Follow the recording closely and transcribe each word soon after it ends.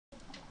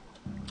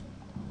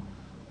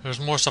There's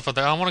more stuff out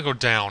there. I want to go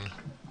down.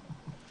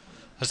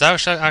 Is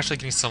that actually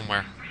getting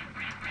somewhere?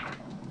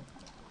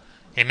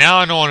 And now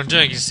I know what I'm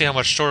doing. You can see how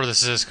much shorter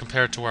this is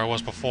compared to where I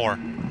was before.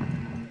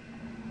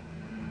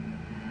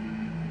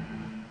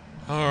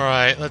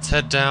 Alright, let's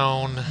head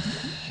down.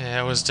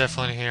 Yeah, it was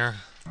definitely here.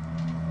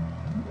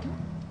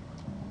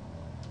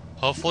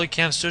 Hopefully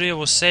Cam Studio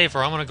was safe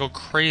or I'm gonna go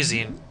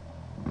crazy and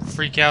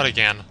freak out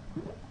again.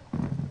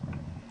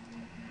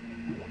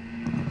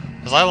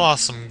 Because I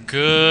lost some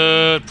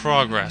good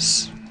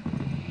progress.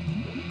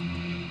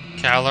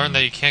 Okay, I learned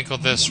that you can't go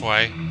this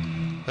way.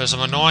 There's some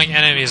annoying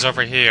enemies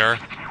over here.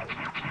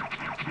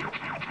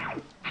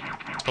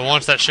 The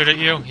ones that shoot at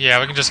you? Yeah,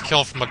 we can just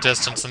kill them from a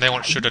distance and they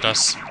won't shoot at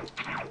us.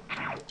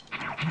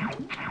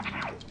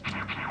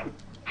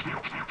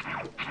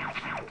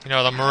 You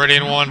know, the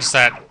Meridian ones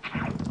that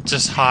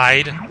just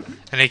hide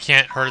and they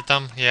can't hurt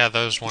them? Yeah,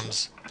 those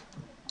ones.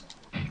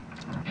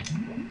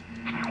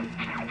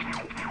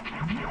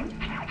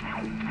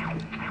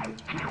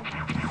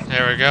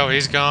 There we go,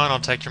 he's gone. I'll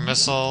take your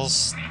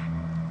missiles.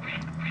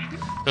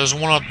 There's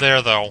one up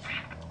there, though.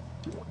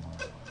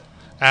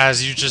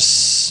 As you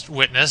just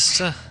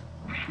witnessed.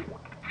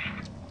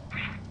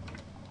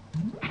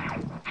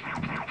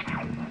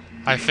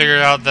 I figured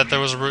out that there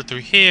was a route through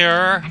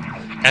here,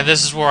 and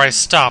this is where I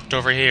stopped,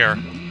 over here.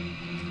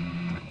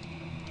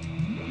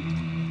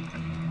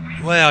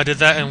 Well, I did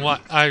that in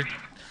what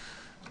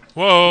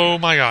Whoa,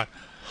 my god.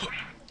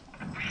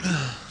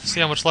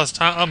 See how much less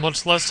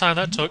time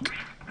that took.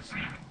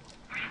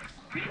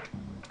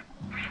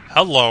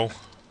 Hello.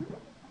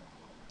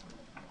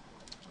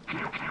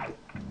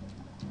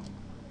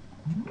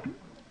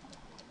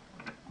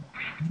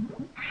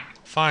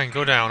 Fine,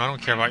 go down. I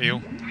don't care about you.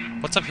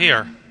 What's up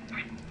here?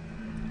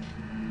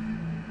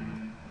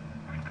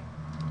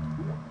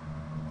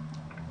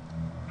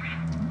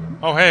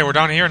 Oh, hey, we're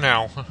down here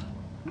now.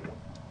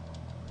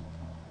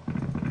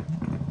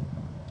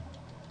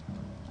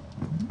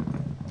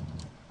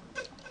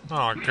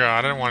 Oh god,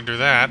 I didn't want to do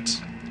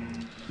that.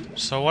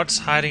 So what's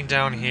hiding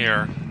down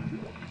here?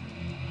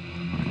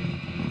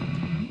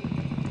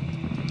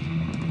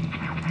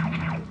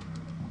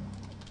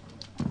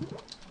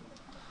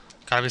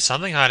 Gotta be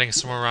something hiding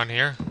somewhere around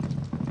here.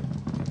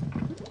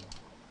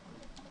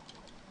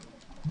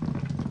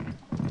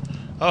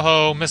 Oh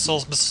ho,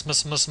 missiles,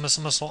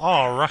 missile.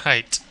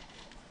 Alright.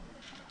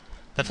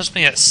 That puts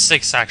me at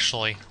 6,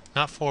 actually.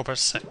 Not 4, but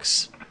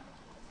 6.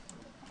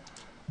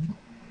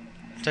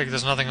 I take it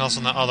there's nothing else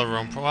in the other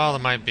room. Well,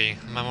 there might be.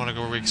 I might want to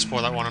go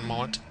re-explore that one in a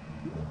moment.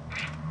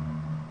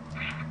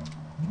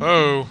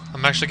 Whoa!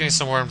 I'm actually getting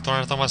somewhere. I'm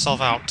trying to throw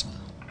myself out.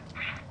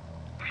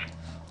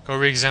 Go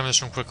re-examine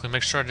this room quickly.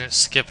 Make sure I didn't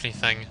skip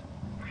anything.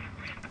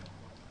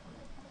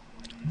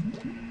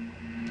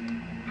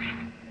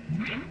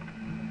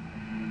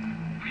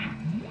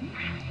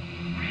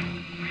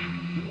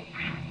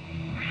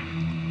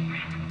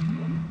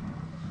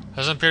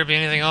 Doesn't appear to be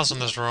anything else in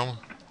this room.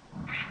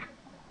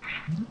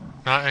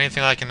 Not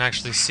anything I can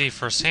actually see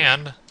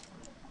firsthand.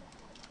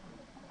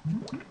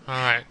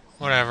 Alright,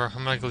 whatever.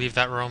 I'm gonna leave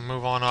that room,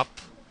 move on up.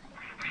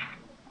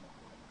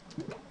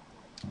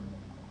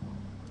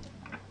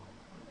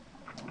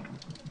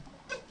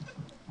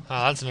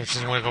 Oh, that's an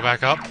interesting way to go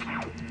back up.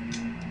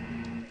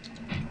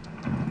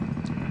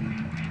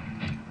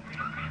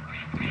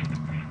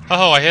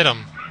 Oh, I hit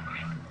him.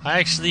 I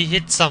actually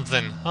hit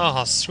something.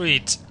 Oh,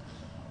 sweet.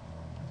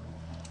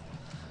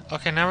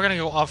 Okay, now we're gonna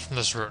go up from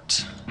this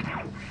route.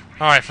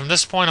 Alright, from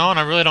this point on,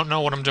 I really don't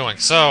know what I'm doing.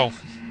 So,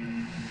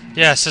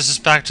 yes, this is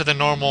back to the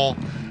normal.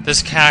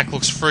 This CAC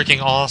looks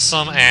freaking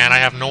awesome, and I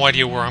have no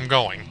idea where I'm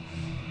going.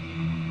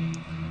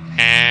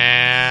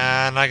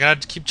 And I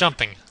gotta keep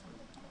jumping.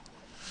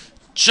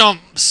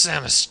 Jump,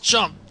 Samus,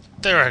 jump!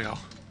 There I go.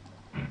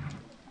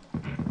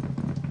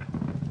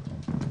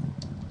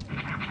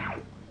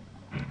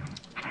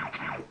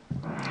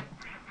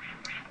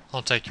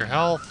 I'll take your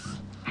health.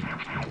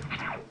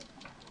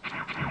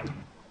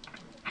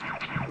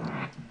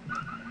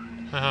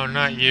 Oh,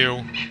 not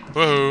you.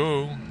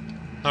 Woohoo!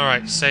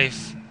 Alright,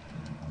 safe.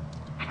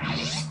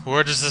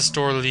 Where does this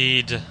door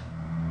lead?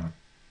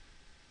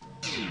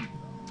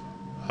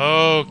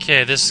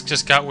 Okay, this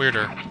just got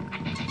weirder.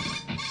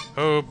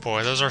 Oh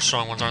boy, those are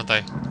strong ones, aren't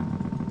they?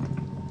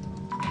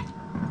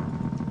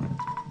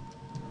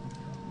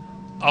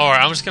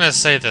 Alright, I'm just gonna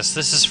say this.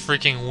 This is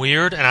freaking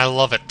weird, and I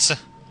love it.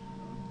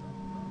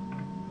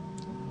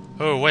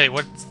 Oh, wait,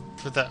 what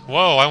for that?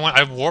 Whoa,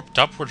 I warped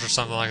upwards or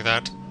something like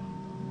that.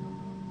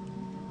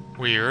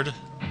 Weird.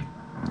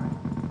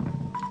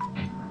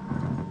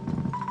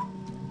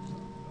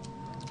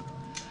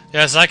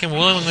 Yes, I can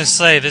willingly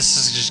say this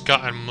has just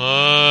gotten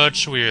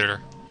much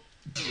weirder.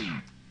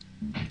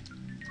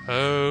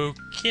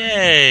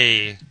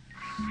 Okay.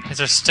 These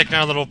are sticking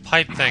out little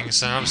pipe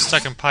things, and I'm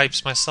stuck in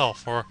pipes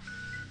myself, or...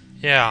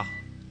 yeah.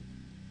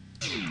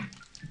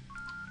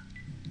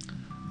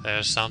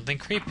 There's something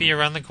creepy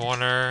around the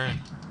corner.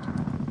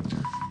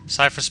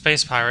 Aside for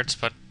space pirates,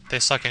 but they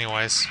suck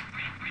anyways.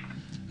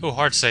 Ooh,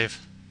 hard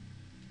save.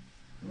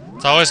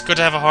 It's always good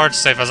to have a hard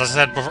save, as I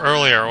said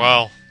earlier.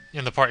 Well,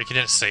 in the part you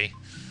didn't see.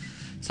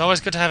 It's always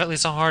good to have at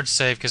least a hard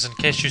save, because in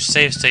case you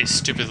save state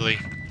stupidly.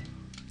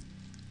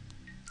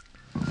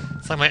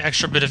 It's like my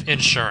extra bit of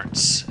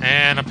insurance.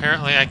 And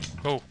apparently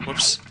oh,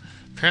 whoops.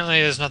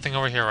 Apparently there's nothing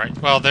over here, right?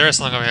 Well, there is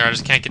something over here, I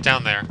just can't get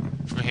down there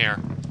from here.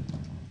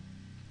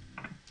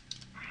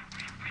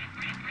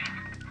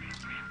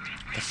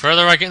 The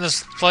further I get in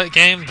this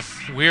game, the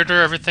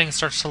weirder everything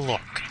starts to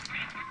look.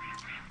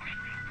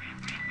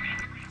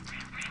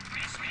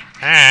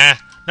 Ah!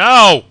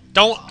 No!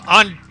 Don't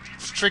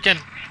freaking...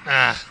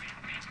 Ah.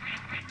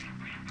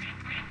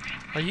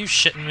 Are you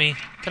shitting me?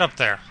 Get up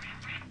there.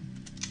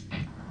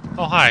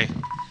 Oh, hi.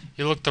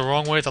 You looked the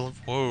wrong way at the...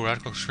 Whoa,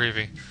 that looks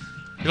creepy.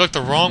 You looked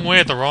the wrong way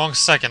at the wrong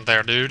second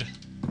there, dude.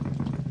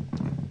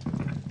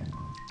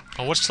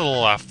 Oh, what's to the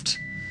left?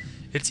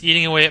 It's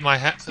eating away at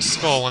my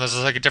skull when there's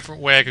like a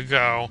different way I could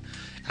go.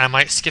 And I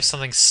might skip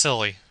something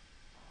silly.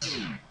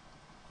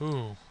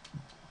 Ooh.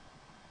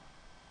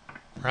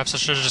 Perhaps I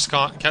should have just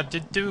gone...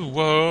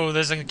 Whoa,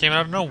 this thing came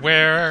out of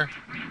nowhere.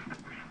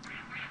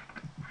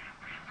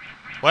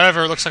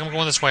 Whatever, it looks like I'm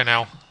going this way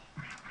now.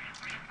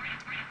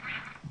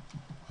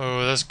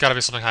 Oh, there's gotta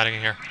be something hiding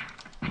in here.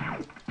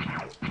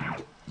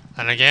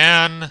 And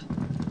again...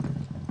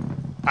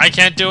 I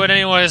can't do it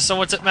anyway, so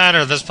what's it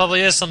matter? There's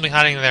probably is something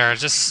hiding there, I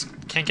just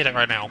can't get it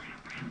right now.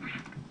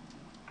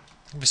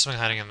 There'll be something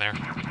hiding in there.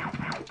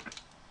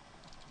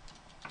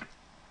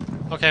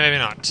 Okay, maybe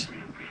not.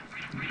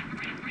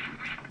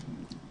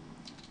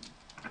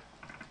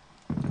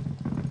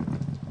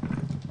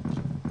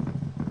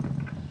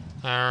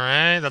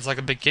 Alright, that's like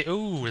a big gate.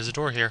 Ooh, there's a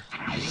door here.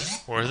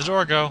 Where'd the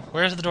door go?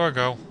 Where's the door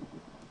go?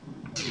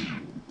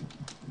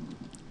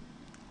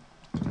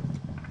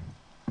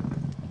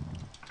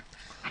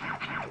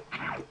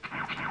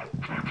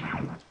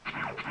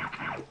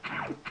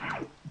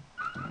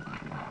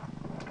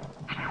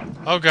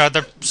 Oh god,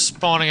 they're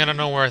spawning out of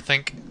nowhere, I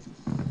think.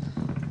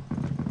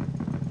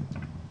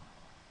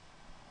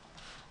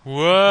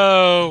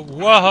 Whoa!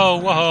 Whoa!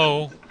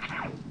 Whoa!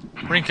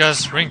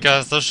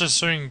 Rinkas, those just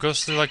swing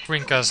ghostly like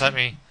Rinkas at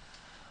me.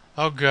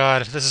 Oh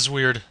god, this is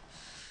weird.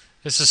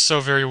 This is so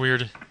very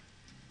weird.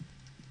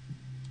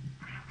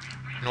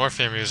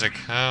 Norfair music.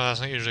 Oh, that's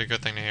not usually a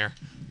good thing to hear.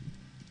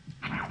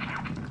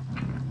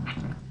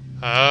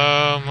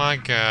 Oh my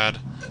god.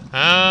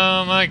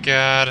 Oh my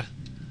god.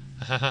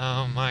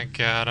 Oh my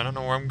god, I don't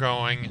know where I'm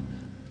going.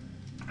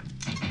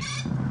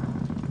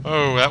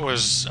 Oh, that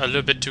was a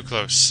little bit too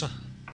close.